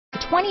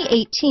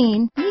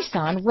2018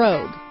 Nissan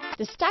Rogue.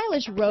 The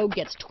stylish Rogue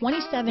gets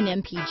 27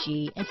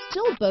 mpg and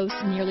still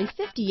boasts nearly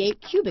 58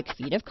 cubic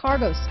feet of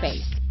cargo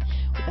space.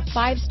 With a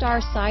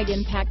 5-star side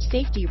impact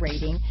safety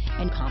rating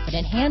and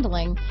confident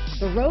handling,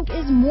 the Rogue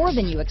is more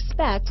than you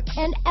expect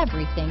and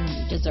everything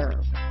you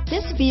deserve.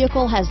 This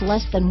vehicle has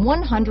less than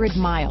 100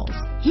 miles.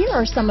 Here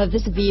are some of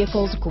this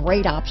vehicle's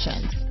great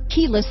options: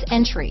 keyless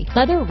entry,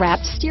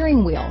 leather-wrapped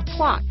steering wheel,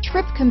 clock,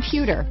 trip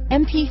computer,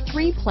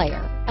 MP3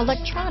 player,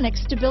 electronic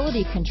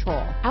stability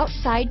control,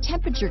 outside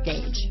temperature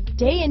gauge,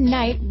 day and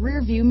night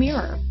rear view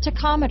mirror,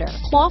 tachometer,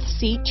 cloth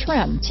seat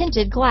trim,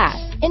 tinted glass,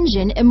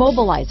 engine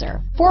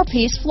immobilizer,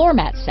 4-piece floor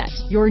mat set.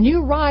 Your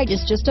new ride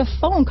is just a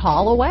phone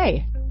call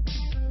away.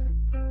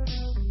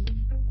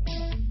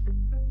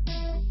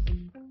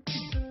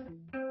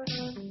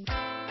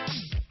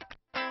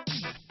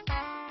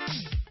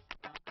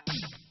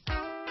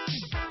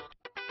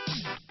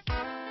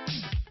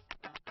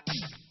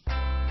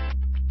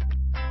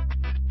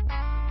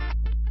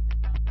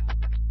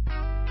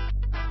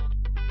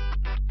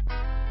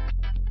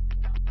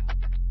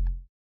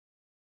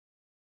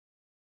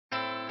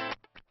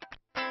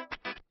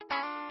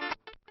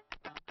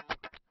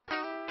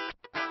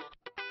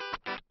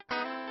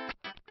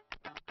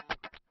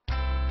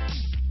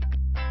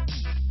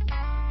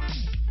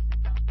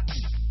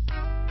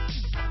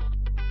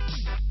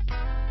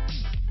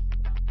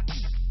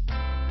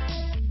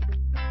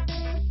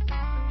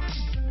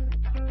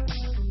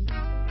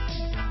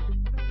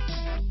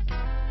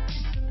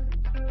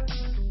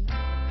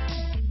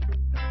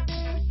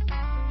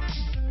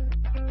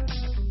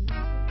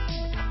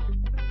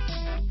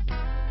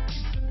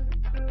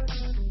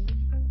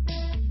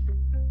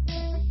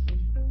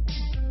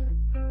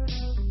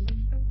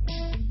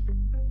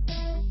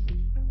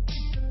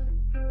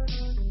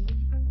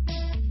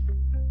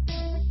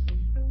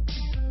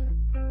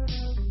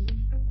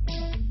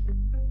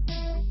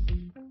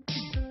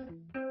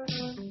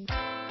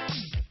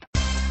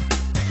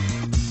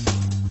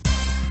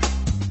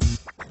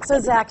 So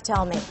Zach,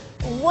 tell me,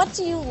 what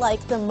do you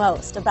like the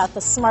most about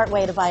the smart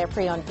way to buy a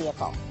pre-owned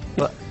vehicle?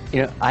 Well,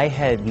 I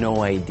had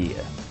no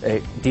idea a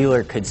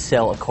dealer could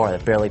sell a car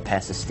that barely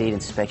passed a state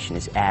inspection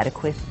as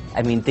adequate.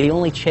 I mean, they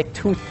only check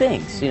 2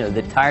 things.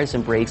 The tires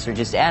and brakes are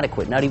just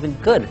adequate, not even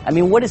good. I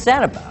mean, what is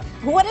that about?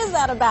 What is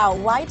that about?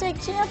 Why take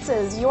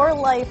chances? Your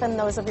life and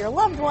those of your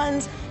loved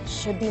ones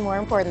should be more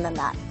important than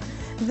that.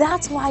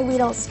 That's why we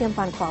don't skimp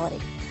on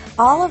quality.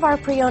 All of our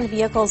pre-owned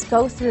vehicles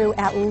go through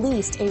at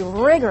least a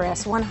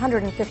rigorous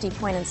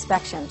 150-point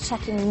inspection,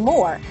 checking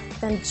more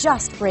than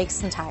just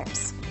brakes and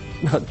tires.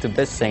 The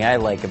best thing I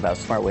like about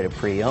Smart Way to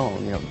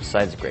Pre-Own,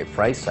 besides the great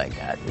price I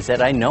got, is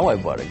that I know I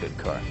bought a good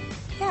car.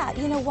 Yeah,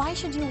 why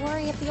should you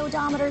worry if the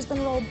odometer's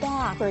been rolled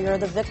back, or you're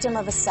the victim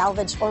of a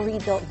salvaged or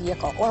rebuilt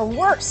vehicle, or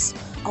worse,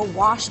 a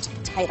washed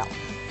title?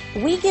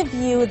 We give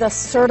you the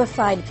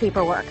certified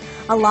paperwork,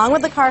 along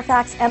with the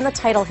Carfax and the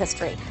title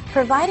history,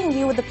 providing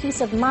you with the peace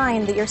of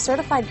mind that your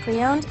certified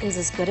pre-owned is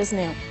as good as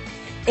new.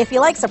 If you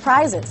like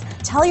surprises,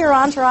 tell your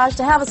entourage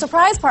to have a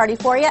surprise party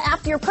for you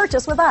after your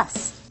purchase with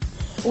us.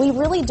 We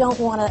really don't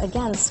want to,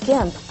 again,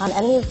 skimp on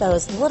any of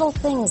those little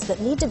things that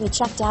need to be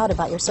checked out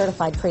about your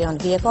certified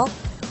pre-owned vehicle.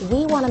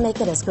 We want to make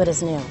it as good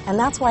as new, and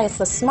that's why it's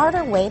the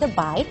smarter way to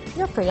buy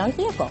your pre-owned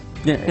vehicle.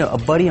 A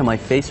buddy on my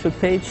Facebook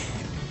page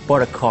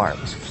bought a car,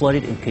 was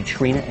flooded in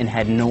Katrina, and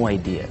had no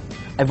idea.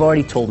 I've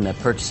already told him that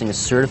purchasing a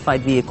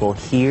certified vehicle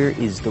here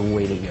is the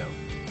way to go.